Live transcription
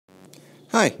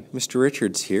Hi, Mr.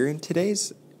 Richards here, and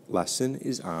today's lesson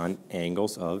is on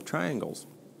angles of triangles.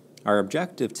 Our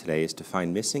objective today is to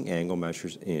find missing angle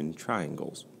measures in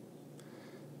triangles.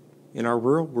 In our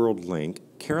real-world link,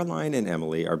 Caroline and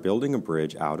Emily are building a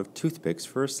bridge out of toothpicks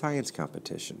for a science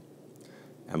competition.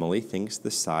 Emily thinks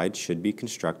the sides should be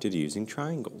constructed using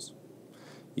triangles.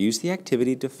 Use the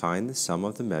activity to find the sum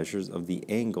of the measures of the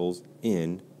angles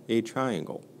in a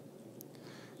triangle.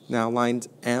 Now, lines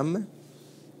M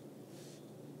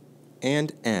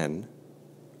and N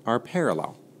are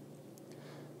parallel.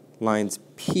 Lines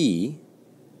P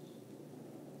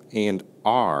and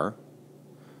R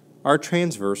are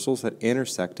transversals that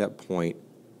intersect at point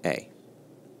A.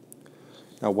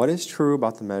 Now, what is true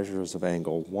about the measures of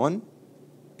angle 1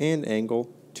 and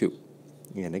angle 2?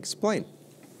 And explain.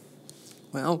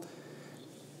 Well,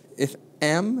 if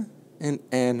M and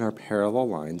N are parallel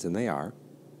lines, and they are,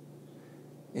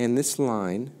 and this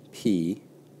line, P,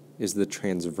 is the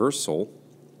transversal,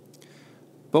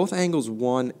 both angles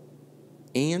 1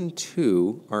 and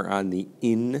 2 are on the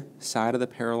inside of the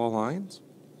parallel lines.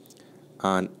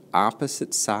 On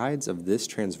opposite sides of this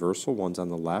transversal, one's on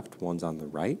the left, one's on the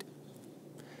right,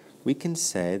 we can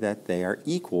say that they are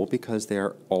equal because they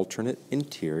are alternate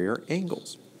interior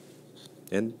angles.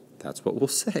 And that's what we'll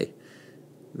say.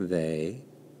 They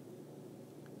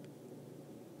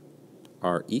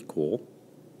are equal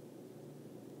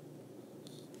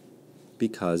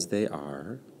because they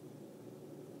are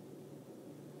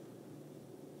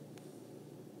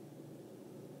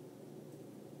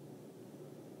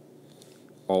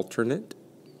alternate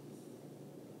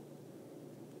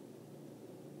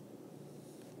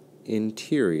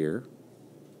interior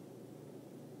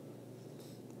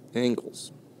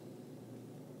angles.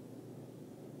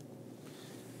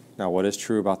 Now, what is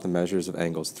true about the measures of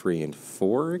angles 3 and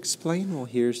 4? Explain. Well,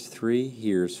 here's 3,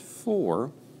 here's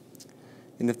 4.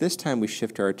 And if this time we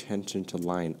shift our attention to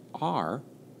line R,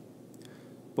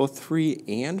 both 3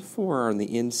 and 4 are on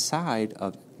the inside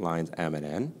of lines M and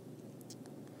N.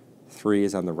 3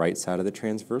 is on the right side of the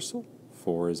transversal,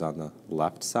 4 is on the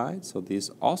left side, so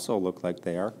these also look like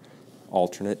they are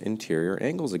alternate interior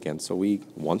angles again. So we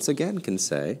once again can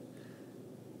say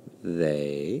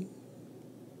they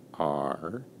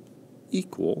are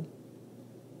equal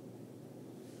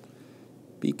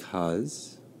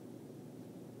because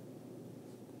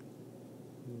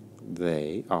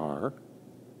they are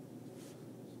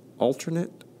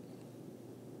alternate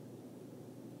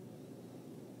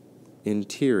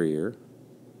interior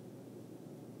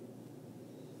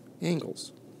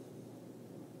angles.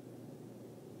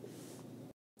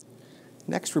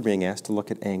 Next, we're being asked to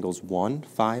look at angles 1,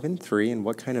 5, and 3 and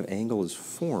what kind of angle is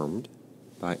formed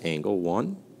by angle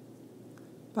 1,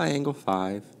 by angle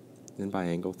 5, and by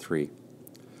angle 3.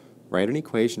 Write an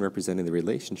equation representing the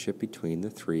relationship between the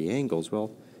three angles.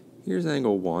 Well, here's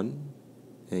angle 1,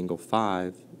 angle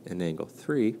 5, and angle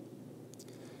 3.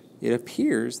 It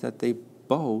appears that they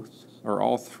both, or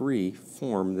all three,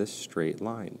 form this straight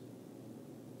line.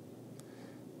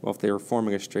 Well, if they were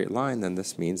forming a straight line, then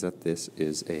this means that this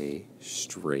is a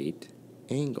straight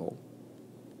angle.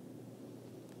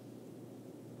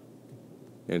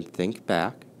 And think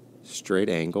back, straight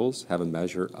angles have a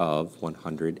measure of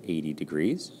 180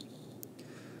 degrees.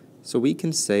 So we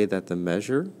can say that the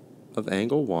measure of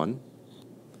angle 1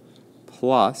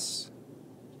 plus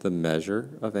the measure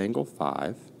of angle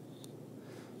 5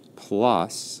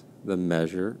 plus the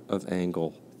measure of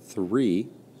angle 3,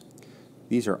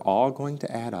 these are all going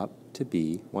to add up to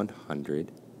be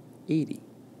 180.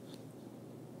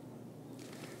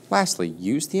 Lastly,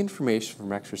 use the information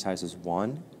from exercises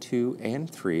 1, 2, and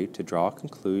 3 to draw a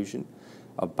conclusion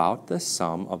about the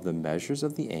sum of the measures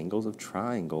of the angles of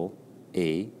triangle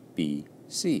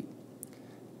ABC,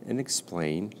 and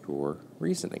explain your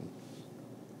reasoning.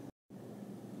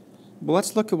 Well,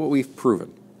 let's look at what we've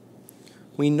proven.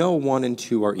 We know 1 and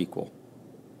 2 are equal.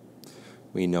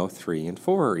 We know 3 and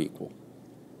 4 are equal.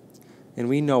 And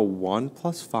we know 1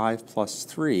 plus 5 plus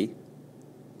 3,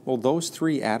 well, those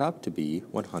three add up to be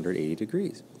 180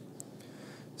 degrees.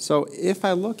 So if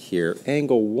I look here,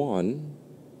 angle 1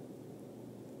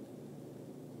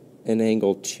 and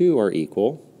angle 2 are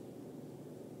equal.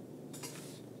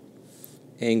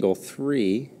 Angle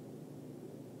 3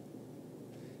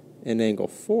 and angle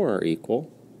 4 are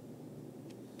equal.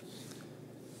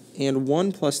 And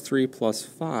 1 plus 3 plus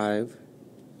 5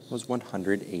 was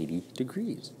 180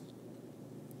 degrees.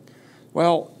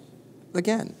 Well,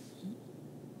 again,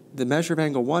 the measure of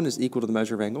angle 1 is equal to the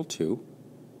measure of angle 2.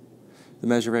 The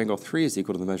measure of angle 3 is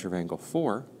equal to the measure of angle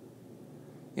 4.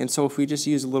 And so if we just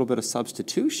use a little bit of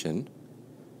substitution,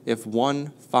 if 1,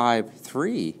 5,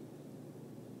 3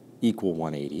 equal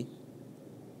 180,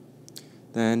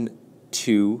 then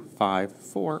 2, 5,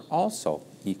 4 also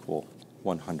equal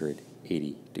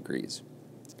 180 degrees.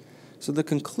 So the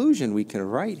conclusion we can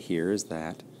write here is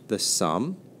that the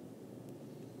sum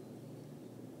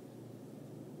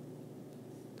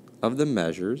of the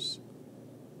measures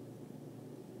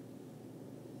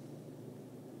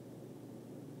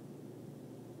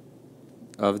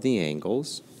of the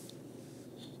angles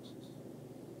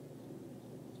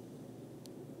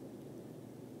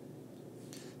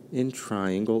in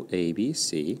triangle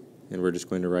ABC, and we're just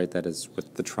going to write that as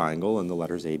with the triangle and the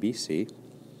letters ABC,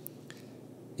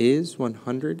 is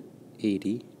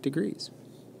 180 degrees.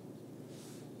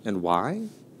 And why?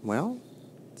 Well,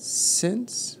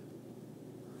 since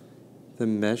the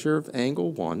measure of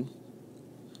angle 1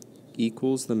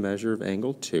 equals the measure of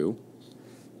angle 2,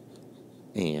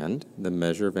 and the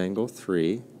measure of angle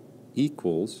 3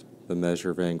 equals the measure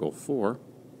of angle 4,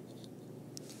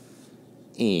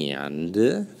 and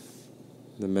the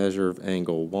measure of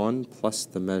angle 1 plus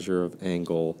the measure of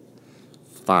angle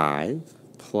 5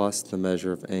 plus the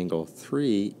measure of angle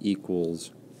 3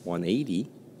 equals 180,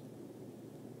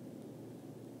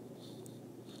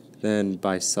 then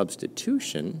by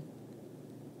substitution,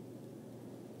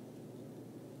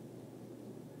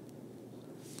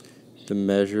 the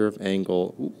measure of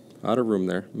angle, out of room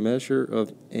there, measure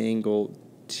of angle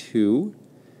 2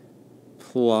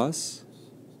 plus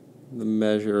the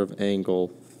measure of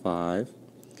angle 5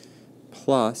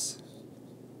 plus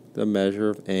the measure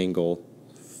of angle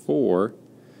 4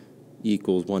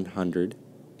 equals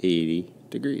 180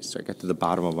 degrees. So I got to the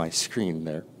bottom of my screen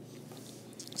there.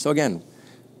 So again,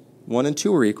 1 and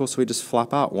 2 are equal, so we just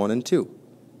flop out 1 and 2.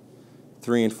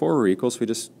 3 and 4 are equal, so we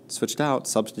just switched out,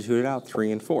 substituted out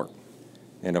 3 and 4.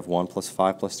 And if 1 plus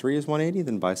 5 plus 3 is 180,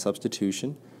 then by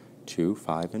substitution, 2,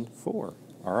 5, and 4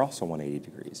 are also 180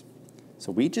 degrees.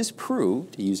 So we just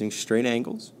proved, using straight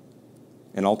angles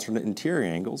and alternate interior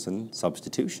angles and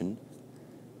substitution,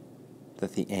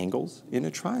 that the angles in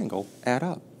a triangle add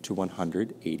up to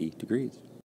 180 degrees.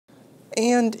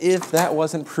 And if that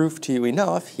wasn't proof to you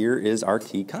enough, here is our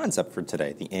key concept for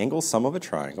today. The angle sum of a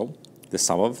triangle, the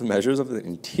sum of the measures of the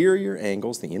interior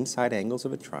angles, the inside angles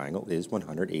of a triangle, is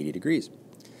 180 degrees.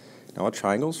 Now, a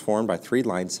triangle is formed by 3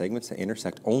 line segments that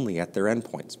intersect only at their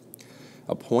endpoints.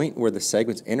 A point where the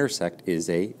segments intersect is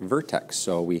a vertex,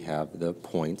 so we have the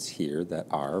points here that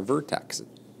are vertexes.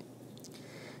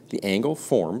 The angle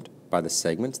formed by the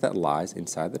segments that lies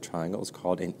inside the triangle is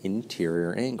called an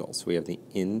interior angle. So we have the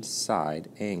inside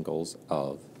angles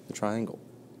of the triangle.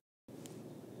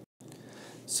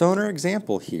 So in our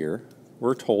example here,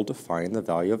 we're told to find the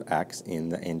value of x in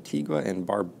the Antigua and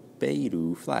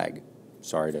Barbuda flag.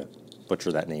 Sorry to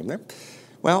butcher that name there.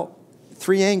 Well,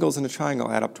 3 angles in a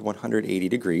triangle add up to 180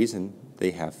 degrees, and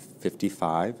they have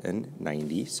 55 and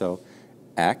 90. So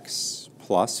x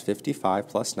plus 55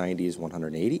 plus 90 is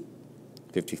 180.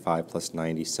 55 plus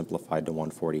 90 simplified to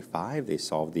 145. They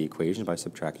solved the equation by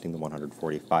subtracting the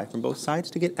 145 from both sides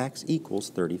to get x equals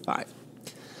 35.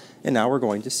 And now we're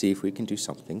going to see if we can do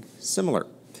something similar.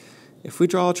 If we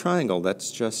draw a triangle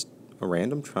that's just a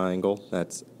random triangle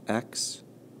that's x,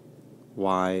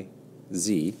 y,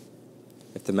 z,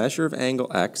 if the measure of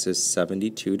angle x is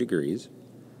 72 degrees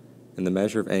and the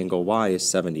measure of angle y is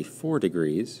 74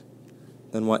 degrees,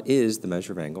 then what is the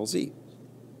measure of angle z?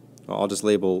 Well, I'll just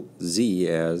label z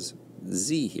as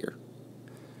z here.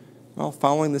 Well,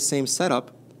 following the same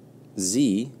setup,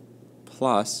 z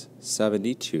plus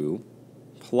 72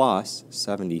 plus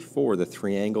 74, the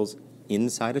 3 angles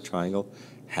inside a triangle,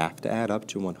 have to add up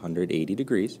to 180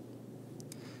 degrees.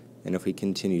 And if we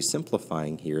continue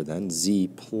simplifying here, then z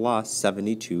plus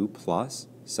 72 plus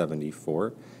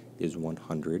 74 is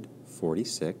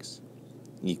 146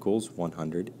 equals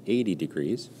 180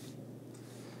 degrees.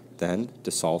 Then, to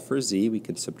solve for z, we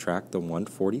can subtract the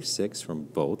 146 from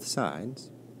both sides.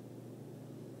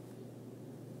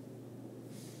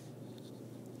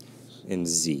 And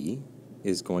z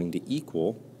is going to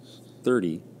equal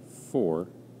 34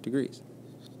 degrees.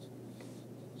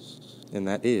 And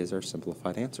that is our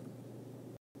simplified answer.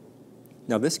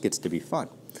 Now this gets to be fun.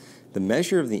 The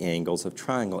measure of the angles of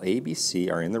triangle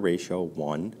ABC are in the ratio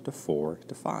 1 to 4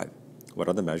 to 5. What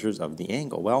are the measures of the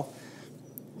angle? Well,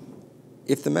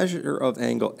 if the measure of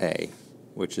angle A,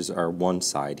 which is our one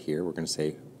side here, we're going to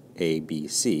say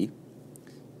ABC,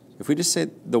 if we just say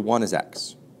the 1 is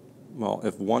x, well,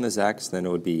 if 1 is x, then it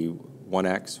would be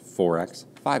 1x, 4x,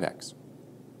 5x.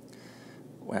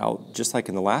 Well, just like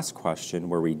in the last question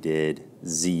where we did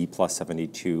z plus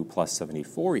 72 plus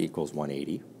 74 equals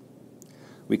 180,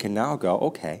 we can now go,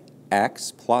 okay,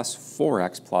 x plus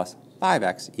 4x plus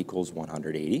 5x equals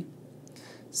 180.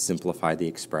 Simplify the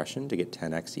expression to get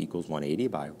 10x equals 180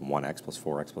 by 1x plus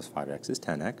 4x plus 5x is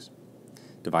 10x.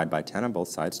 Divide by 10 on both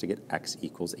sides to get x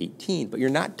equals 18. But you're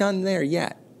not done there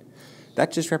yet.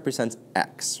 That just represents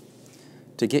x.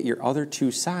 To get your other two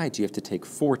sides, you have to take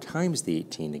 4 times the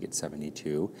 18 to get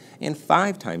 72, and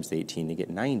 5 times the 18 to get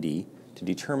 90, to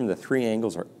determine the three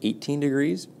angles are 18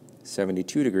 degrees,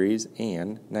 72 degrees,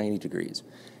 and 90 degrees.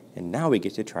 And now we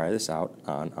get to try this out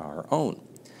on our own.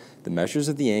 The measures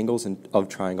of the angles of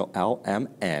triangle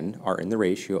LMN are in the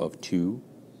ratio of 2,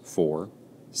 4,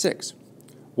 6.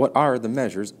 What are the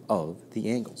measures of the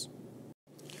angles?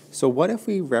 So what if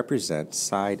we represent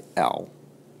side L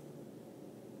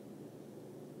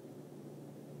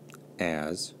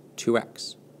as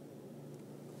 2x?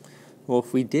 Well,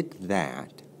 if we did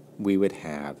that, we would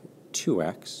have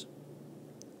 2x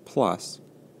plus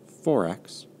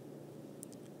 4x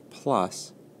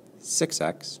plus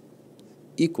 6x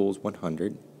equals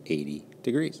 180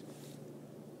 degrees.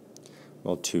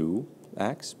 Well,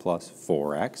 2x plus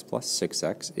 4x plus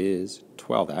 6x is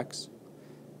 12x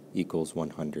equals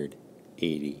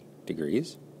 180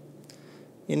 degrees.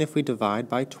 And if we divide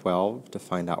by 12 to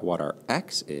find out what our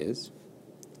x is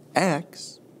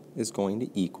going to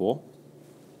equal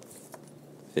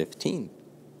 15.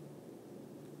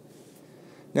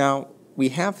 Now, we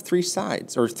have 3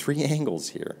 sides, or 3 angles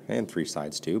here, and 3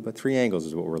 sides too, but 3 angles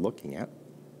is what we're looking at.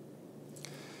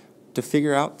 To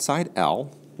figure out side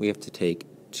L, we have to take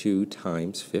 2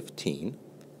 times 15,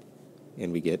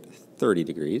 and we get 30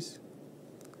 degrees.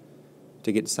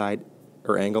 To get side,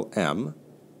 or angle M,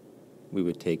 we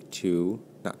would take 2,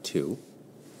 not 2,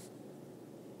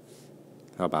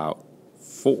 how about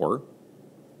 4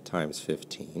 times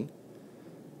 15,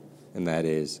 and that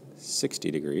is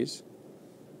 60 degrees.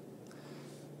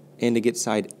 And to get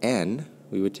side N,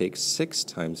 we would take 6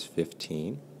 times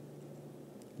 15,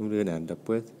 and we would end up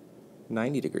with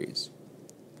 90 degrees.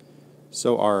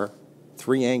 So our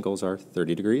 3 angles are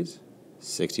 30 degrees,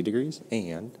 60 degrees,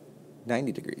 and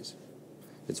 90 degrees.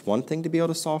 It's one thing to be able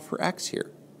to solve for x here,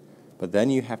 but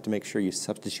then you have to make sure you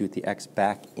substitute the x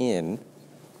back in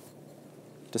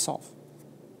to solve.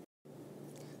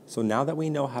 So now that we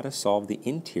know how to solve the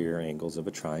interior angles of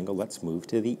a triangle, let's move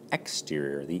to the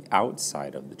exterior, the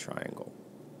outside of the triangle.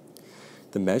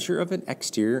 The measure of an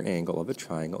exterior angle of a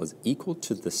triangle is equal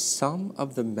to the sum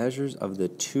of the measures of the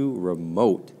 2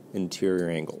 remote interior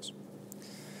angles.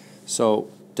 So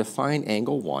to find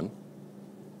angle 1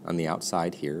 on the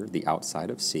outside here, the outside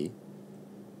of C,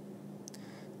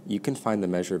 you can find the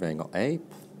measure of angle A,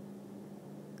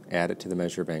 add it to the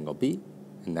measure of angle B,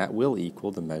 and that will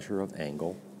equal the measure of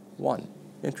angle 1.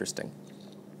 Interesting.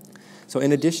 So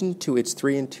in addition to its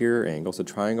 3 interior angles, a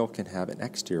triangle can have an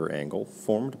exterior angle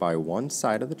formed by one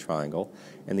side of the triangle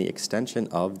and the extension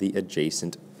of the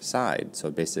adjacent side.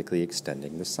 So basically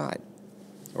extending the side,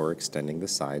 or extending the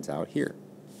sides out here.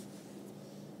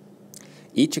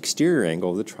 Each exterior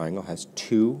angle of the triangle has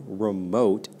 2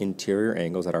 remote interior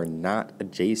angles that are not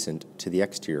adjacent to the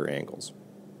exterior angles.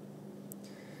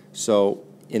 So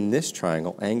in this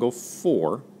triangle, angle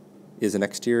 4 is an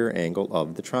exterior angle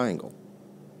of the triangle.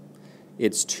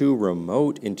 Its 2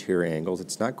 remote interior angles,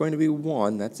 it's not going to be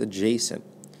 1 that's adjacent.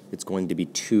 It's going to be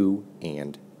 2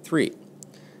 and 3.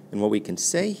 And what we can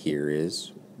say here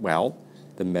is, well,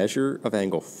 the measure of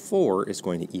angle 4 is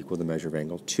going to equal the measure of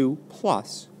angle 2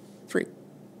 plus 3.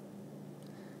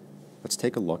 Let's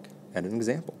take a look at an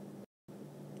example.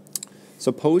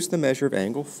 Suppose the measure of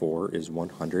angle 4 is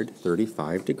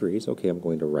 135 degrees. Okay, I'm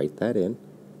going to write that in.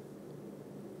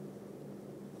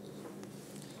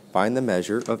 Find the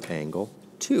measure of angle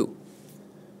 2.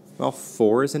 Well,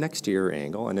 4 is an exterior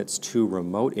angle, and its 2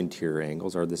 remote interior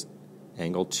angles are this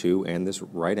angle 2 and this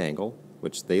right angle,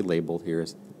 which they labeled here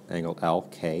as angle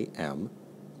LKM.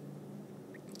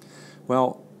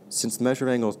 Well, since the measure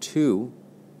of angle 2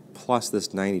 plus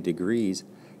this 90 degrees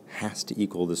has to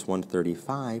equal this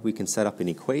 135, we can set up an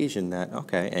equation that,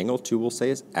 okay, angle 2 we'll say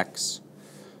is x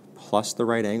plus the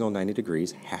right angle 90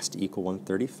 degrees has to equal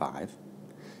 135.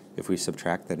 If we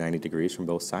subtract the 90 degrees from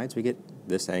both sides, we get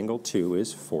this angle 2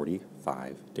 is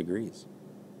 45 degrees.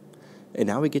 And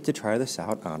now we get to try this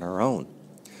out on our own.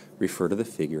 Refer to the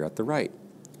figure at the right.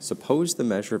 Suppose the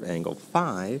measure of angle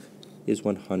 5 is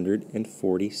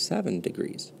 147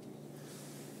 degrees.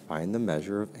 Find the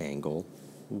measure of angle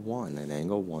 1, and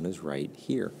angle 1 is right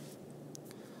here.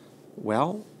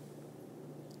 Well,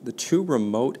 the 2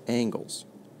 remote angles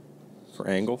for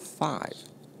angle 5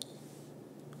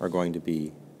 are going to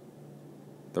be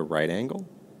the right angle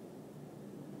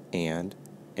and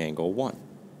angle 1.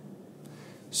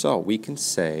 So we can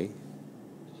say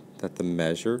that the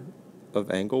measure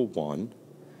of angle 1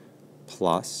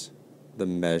 plus the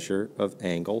measure of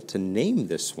angle. To name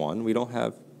this one, we're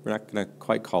not going to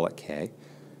quite call it K.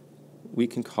 We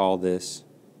can call this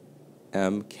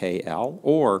MKL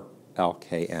or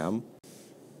LKM,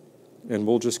 and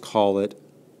we'll just call it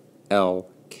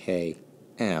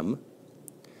LKM.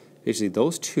 Basically,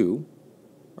 those two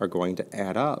are going to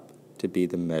add up to be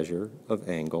the measure of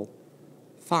angle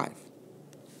 5.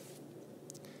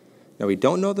 Now, we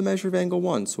don't know the measure of angle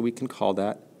 1, so we can call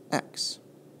that X.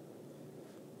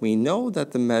 We know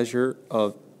that the measure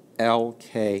of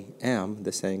LKM,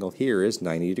 this angle here, is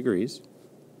 90 degrees.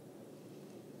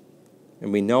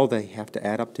 And we know they have to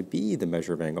add up to be the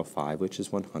measure of angle 5, which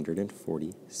is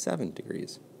 147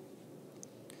 degrees.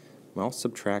 Well,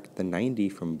 subtract the 90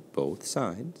 from both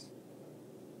sides.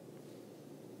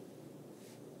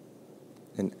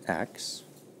 And X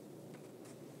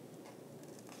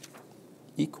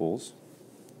equals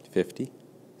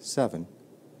 57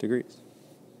 degrees.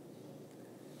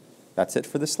 That's it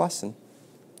for this lesson.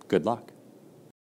 Good luck.